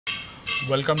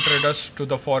Welcome traders to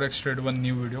the Forex Trade one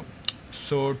new video.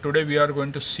 So today we are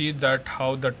going to see that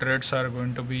how the trades are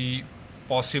going to be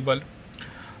possible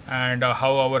and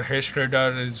how our hedge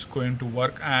trader is going to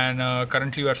work. And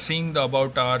currently we are seeing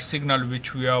about our signal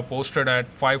which we have posted at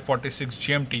 5:46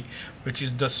 GMT, which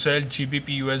is the SELL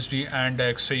GBPUSD and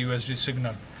XAUUSD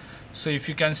signal. So if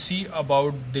you can see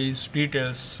about these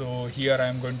details, so here I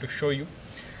am going to show you.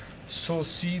 So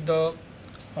see the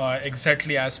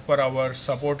exactly as per our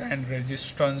support and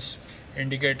resistance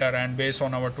indicator, and based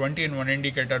on our 20 and 1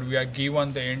 indicator we are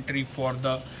given the entry for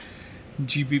the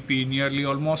GBP nearly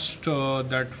almost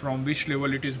that from which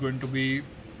level it is going to be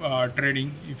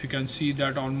trading. If you can see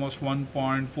that almost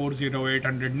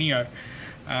 1.40800 near,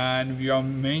 and we have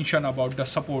mentioned about the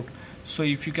support. So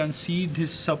if you can see this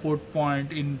support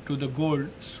point into the gold,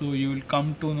 so you will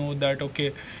come to know that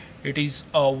okay, it is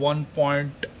a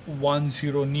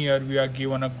 1.10 near. We are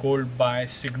given a gold buy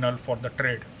signal for the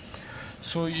trade.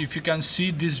 So if you can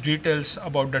see these details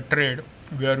about the trade,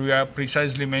 where we have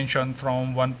precisely mentioned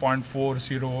from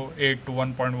 1.408 to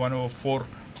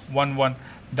 1.10411,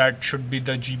 that should be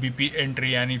the GBP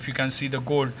entry. And if you can see the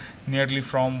gold, nearly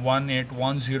from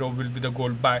 1810 will be the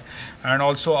gold buy. And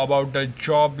also about the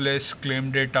jobless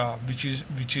claim data, which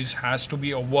has to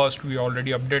be a worst, we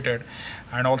already updated,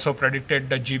 and also predicted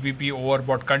the GBP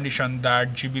overbought condition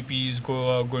that GBP is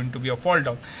going to be a fall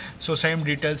down. So same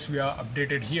details we are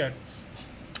updated here,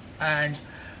 and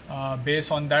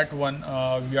based on that one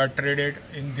we are traded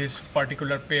in this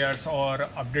particular pairs or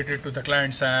updated to the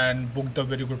clients and booked the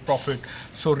very good profit.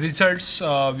 So results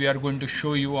we are going to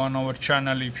show you on our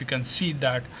channel. If you can see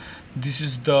that this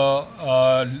is the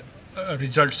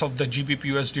results of the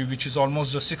GBPUSD, which is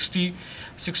almost the 60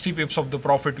 pips of the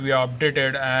profit we are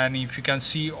updated. And if you can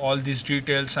see all these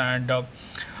details and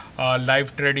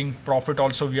live trading profit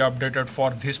also we updated for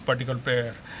this particular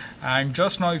pair. And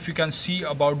just now if you can see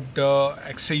about the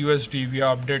XAUUSD, we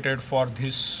are updated for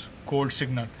this gold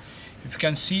signal. If you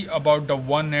can see about the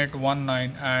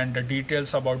 1819 and the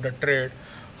details about the trade,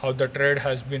 how the trade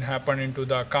has been happened into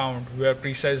the account, where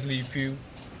precisely if you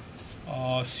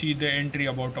see the entry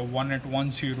about a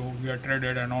 1810 we are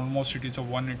traded, and almost it is a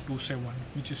 1827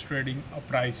 which is trading a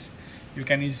price. You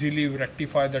can easily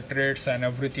rectify the trades and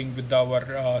everything with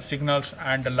our signals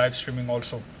and the live streaming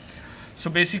also. So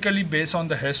basically based on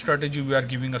the hedge strategy we are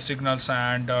giving a signals,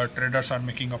 and traders are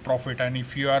making a profit. And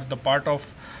if you are the part of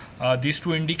these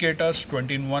two indicators,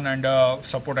 21 and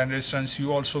support and resistance,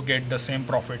 you also get the same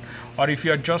profit. Or if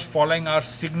you are just following our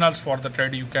signals for the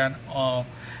trade, you can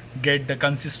get the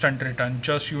consistent return.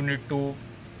 Just you need to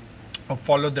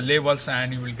follow the levels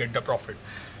and you will get the profit.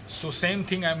 So same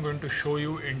thing I'm going to show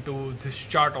you into this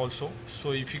chart also.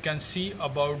 So if you can see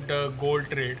about the gold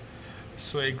trade,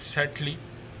 so exactly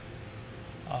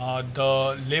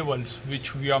the levels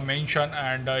which we are mentioned,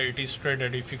 and it is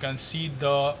traded. If you can see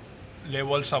the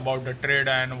levels about the trade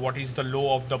and what is the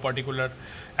low of the particular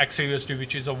XAUUSD,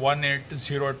 which is a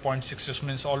 1808.66,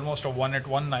 means almost a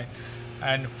 1819,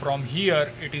 and from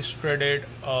here it is traded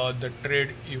the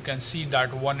trade you can see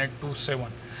that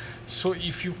 1827. So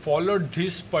if you followed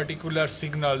this particular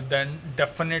signal, then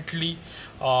definitely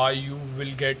you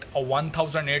will get a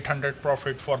 1800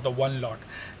 profit for the one lot.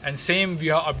 And same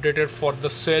we are updated for the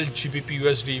SELL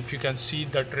GBPUSD. If you can see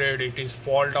the trade, it is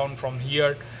fall down from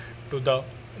here to the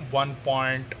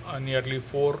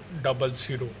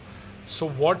 1.400. So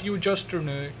what you just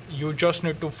need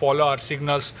to follow our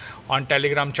signals on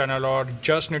Telegram channel, or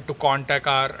just need to contact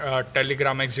our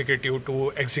Telegram executive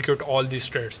to execute all these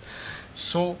trades.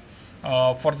 So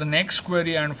for the next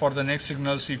query and for the next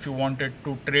signals, if you wanted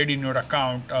to trade in your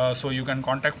account, so you can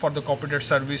contact for the copy trade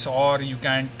service, or you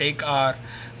can take our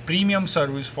premium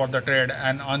service for the trade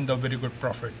and earn the very good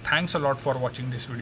profit. Thanks a lot for watching this video.